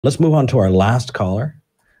Let's move on to our last caller.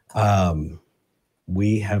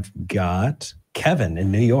 We have got Kevin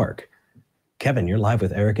in New York. Kevin, you're live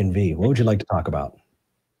with Eric and V. What would you like to talk about?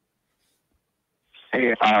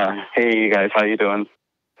 Hey, hey, you guys, how you doing?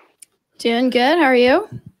 Doing good. How are you?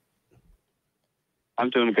 I'm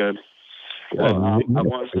doing good. Well, I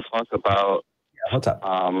wanted to talk about what's up?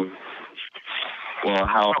 Well,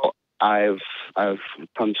 how I've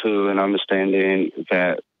come to an understanding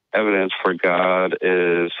that evidence for God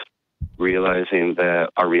is realizing that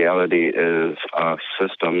our reality is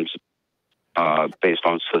systems based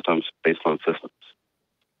on systems based on systems,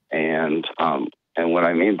 and what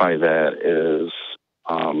I mean by that is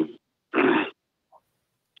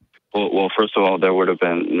well, first of all, there would have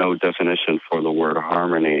been no definition for the word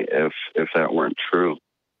harmony if that weren't true.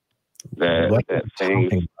 That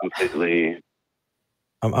things completely.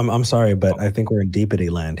 I'm sorry, but I think we're in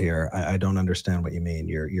Deepity land here. I don't understand what you mean.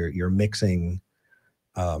 You're mixing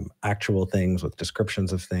actual things with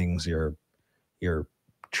descriptions of things. You're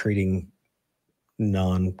treating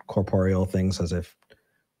non-corporeal things as if.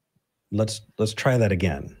 Let's try that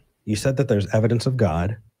again. You said that there's evidence of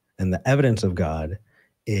God, and the evidence of God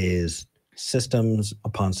is systems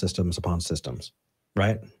upon systems upon systems,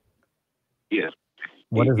 right? Yeah.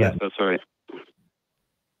 What is that? That's right.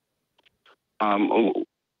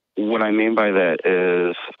 What I mean by that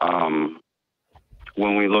is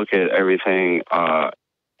when we look at everything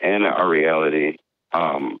in our reality,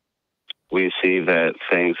 we see that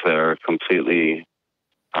things that are completely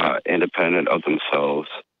independent of themselves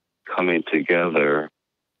coming together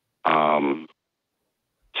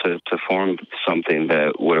to form something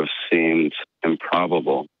that would have seemed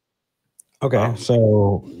improbable. Okay,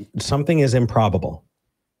 so something is improbable.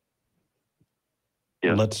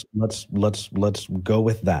 Yeah. Let's go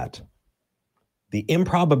with that. The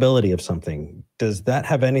improbability of something, does that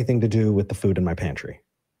have anything to do with the food in my pantry?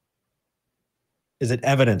 Is it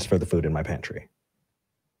evidence for the food in my pantry?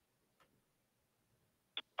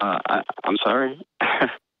 I'm sorry.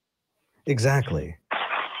 Exactly.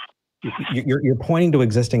 You're pointing to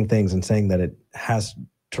existing things and saying that it has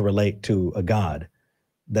to relate to a God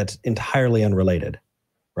that's entirely unrelated,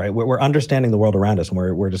 right? We're understanding the world around us, and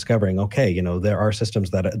we're discovering, okay, you know, there are systems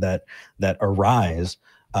that arise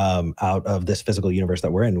out of this physical universe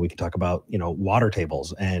that we're in. We can talk about, you know, water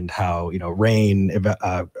tables and how, you know, rain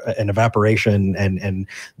and evaporation and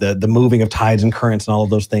the moving of tides and currents and all of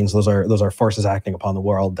those things. Those are forces acting upon the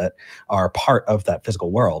world that are part of that physical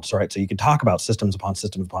world. So, right. So you can talk about systems upon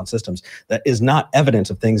systems upon systems. That is not evidence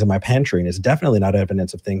of things in my pantry, and it's definitely not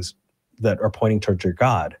evidence of things that are pointing towards your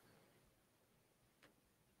God.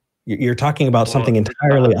 You're talking about something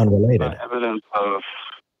entirely unrelated.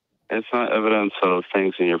 It's not evidence of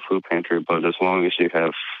things in your food pantry, but as long as you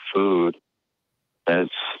have food, that's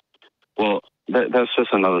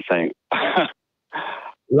just another thing.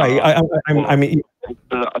 Right. I mean,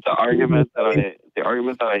 the argument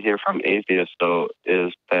that I hear from atheists though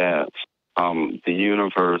is that the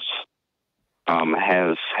universe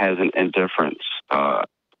has an indifference,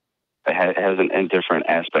 has an indifferent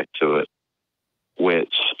aspect to it,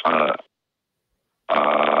 which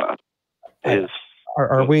is.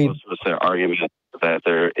 Are we? What's their argument that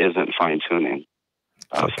there isn't fine tuning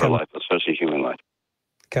for life, especially human life?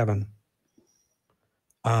 Kevin,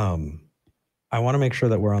 I want to make sure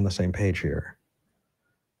that we're on the same page here.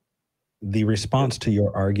 The response to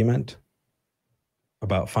your argument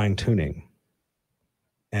about fine tuning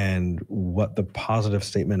and what the positive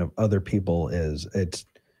statement of other people is, it's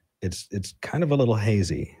kind of a little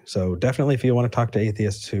hazy. So definitely, if you want to talk to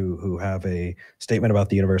atheists who have a statement about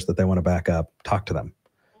the universe that they want to back up, talk to them.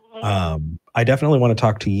 I definitely want to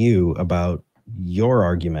talk to you about your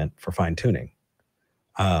argument for fine tuning,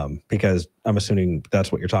 because I'm assuming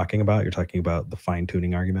that's what you're talking about. You're talking about the fine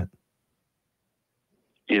tuning argument.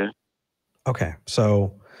 Yeah. Okay.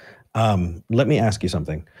 So let me ask you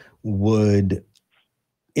something. Would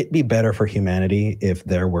it be better for humanity if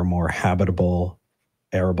there were more habitable,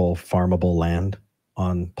 arable, farmable land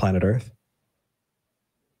on planet Earth?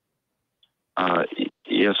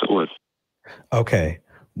 Yes, it would. Okay.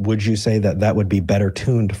 Would you say that that would be better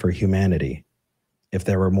tuned for humanity if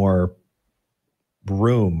there were more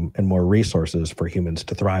room and more resources for humans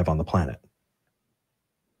to thrive on the planet?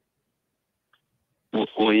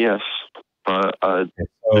 Well, yes, but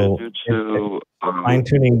so fine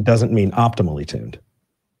tuning doesn't mean optimally tuned.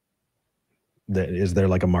 Is there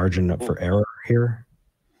like a margin for error here?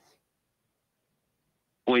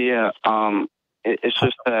 Well, yeah. It's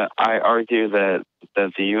just that I argue that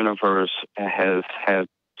the universe has had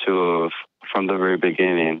to have, from the very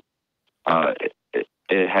beginning,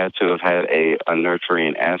 it had to have had a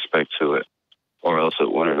nurturing aspect to it. or else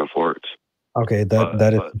it wouldn't have worked. Okay,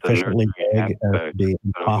 that is sufficiently vague as to be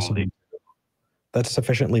impossible. impossible. That's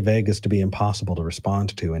sufficiently vague as to be impossible to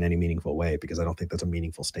respond to in any meaningful way, because I don't think that's a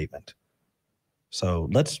meaningful statement. So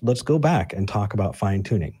let's go back and talk about fine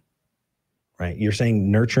tuning, right? You're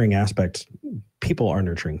saying nurturing aspects, people are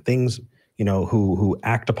nurturing things, you know, who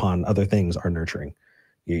act upon other things are nurturing.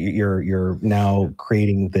 You're now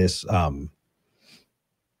creating this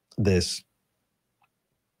this.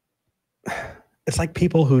 It's like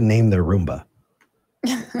people who name their Roomba.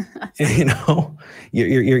 You know,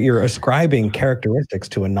 you're ascribing characteristics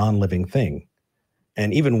to a non-living thing,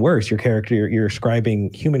 and even worse, you're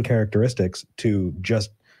ascribing human characteristics to just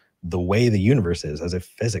the way the universe is, as if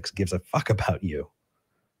physics gives a fuck about you.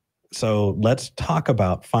 So let's talk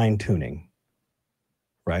about fine tuning,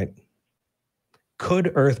 right?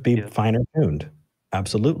 Could Earth be finer tuned?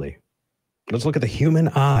 Absolutely. Let's look at the human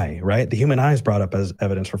eye, right? The human eye is brought up as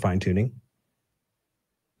evidence for fine tuning.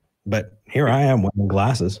 But here I am wearing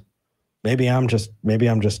glasses. Maybe I'm just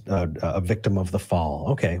a victim of the fall.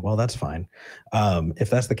 Okay, well, that's fine.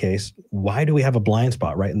 If that's the case, why do we have a blind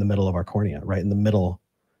spot right in the middle of our cornea, right in the middle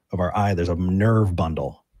of our eye? There's a nerve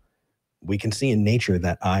bundle. We can see in nature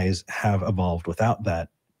that eyes have evolved without that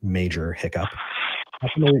major hiccup. How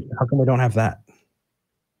come we don't have that?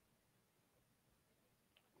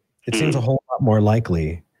 It seems a whole lot more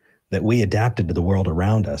likely that we adapted to the world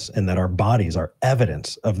around us, and that our bodies are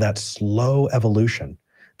evidence of that slow evolution,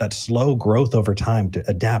 that slow growth over time to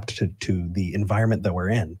adapt to the environment that we're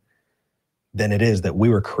in, than it is that we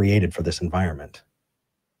were created for this environment.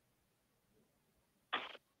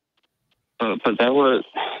 But that would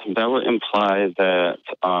imply that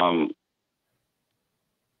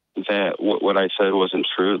that what I said wasn't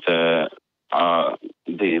true. That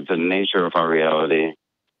the nature of our reality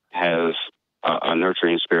has a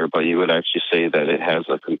nurturing spirit, but you would actually say that it has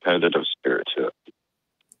a competitive spirit to it.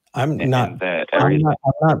 I'm not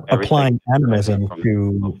applying animism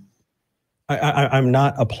to. I'm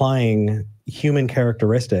not applying human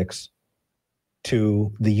characteristics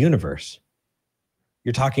to the universe.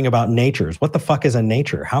 You're talking about natures. What the fuck is a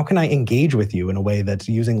nature? How can I engage with you in a way that's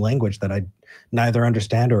using language that I neither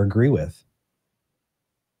understand or agree with?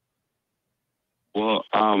 Well,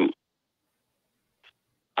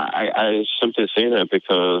 I simply say that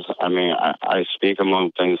because, I mean, I speak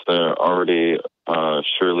among things that are already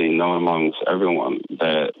surely known amongst everyone.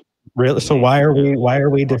 That really. So why are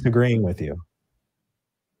we disagreeing with you?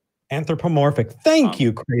 Anthropomorphic. Thank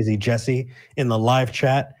you, Crazy Jesse, in the live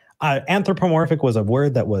chat. Anthropomorphic was a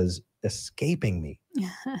word that was escaping me.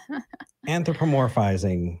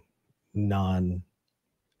 Anthropomorphizing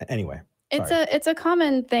anyway. It's a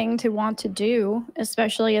common thing to want to do,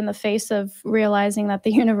 especially in the face of realizing that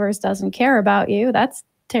the universe doesn't care about you. That's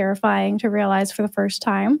terrifying to realize for the first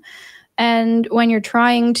time. And when you're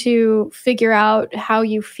trying to figure out how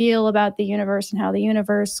you feel about the universe and how the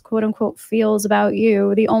universe, quote unquote, feels about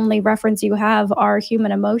you, the only reference you have are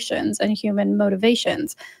human emotions and human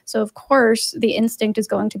motivations. So of course, the instinct is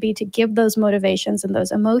going to be to give those motivations and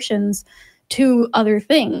those emotions to other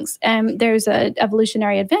things. And there's an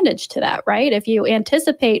evolutionary advantage to that, right? If you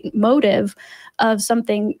anticipate motive of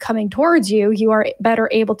something coming towards you, you are better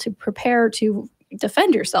able to prepare to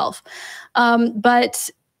defend yourself. But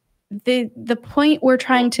the point we're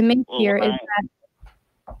trying to make here is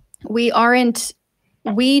that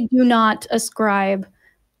we do not ascribe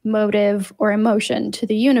motive or emotion to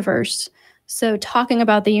the universe. So talking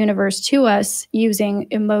about the universe to us using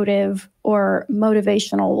emotive or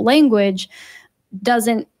motivational language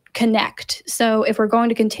doesn't connect. So if we're going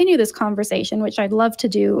to continue this conversation, which I'd love to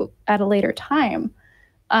do at a later time,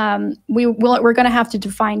 we're going to have to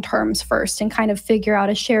define terms first and kind of figure out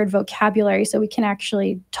a shared vocabulary so we can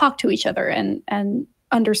actually talk to each other and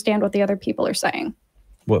understand what the other people are saying.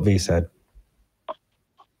 What V said.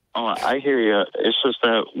 Oh, I hear you. It's just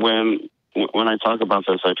that when I talk about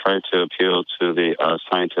this, I try to appeal to the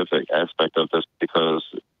scientific aspect of this because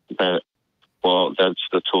that's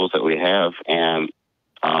the tools that we have, and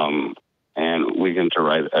we can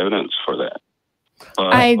derive evidence for that.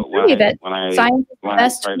 But I agree that science is the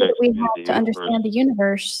best tool that we have to understand the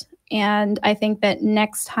universe, and I think that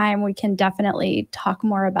next time we can definitely talk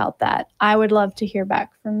more about that. I would love to hear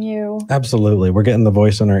back from you. Absolutely. We're getting the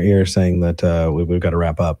voice in our ear saying that we've got to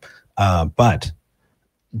wrap up. But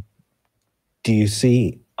do you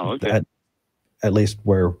see that, at least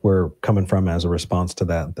where we're coming from as a response to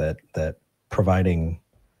that providing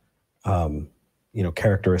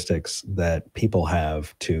characteristics that people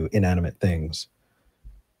have to inanimate things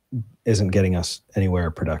isn't getting us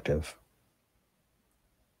anywhere productive?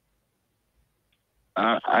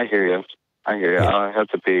 I hear you. I hear you. Yeah. I have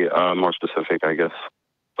to be more specific, I guess.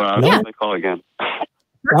 But I'll No. definitely call again.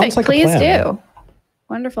 Perfect. like a Please plan. do.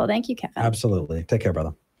 Wonderful. Thank you, Kevin. Absolutely. Take care,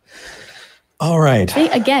 brother. All right. See,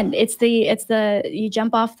 again, it's the you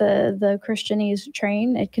jump off the Christianese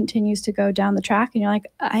train, it continues to go down the track, and you're like,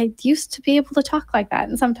 I used to be able to talk like that.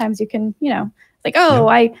 And sometimes you can, like, oh,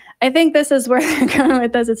 I think this is where they're going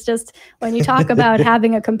with this. It's just when you talk about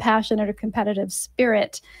having a compassionate or competitive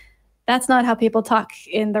spirit, that's not how people talk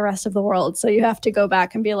in the rest of the world. So you have to go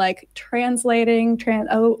back and be like translating,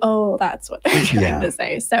 that's what they're trying to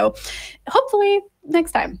say. So hopefully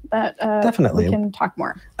next time that Definitely. we can talk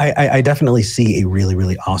more. I definitely see a really,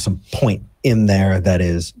 really awesome point in there that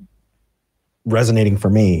is resonating for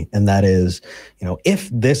me. And that is, if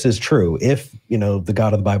this is true, if, the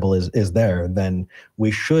God of the Bible is there, then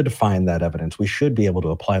we should find that evidence. We should be able to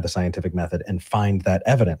apply the scientific method and find that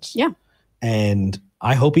evidence. Yeah. And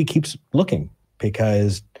I hope he keeps looking,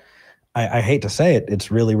 because I hate to say it, it's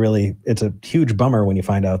really, really, it's a huge bummer when you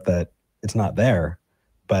find out that it's not there,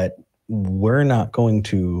 but we're not going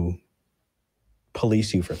to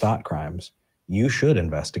police you for thought crimes. You should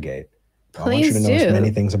investigate. I want you to know as many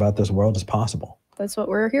things about this world as possible. That's what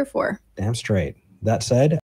we're here for. Damn straight. That said,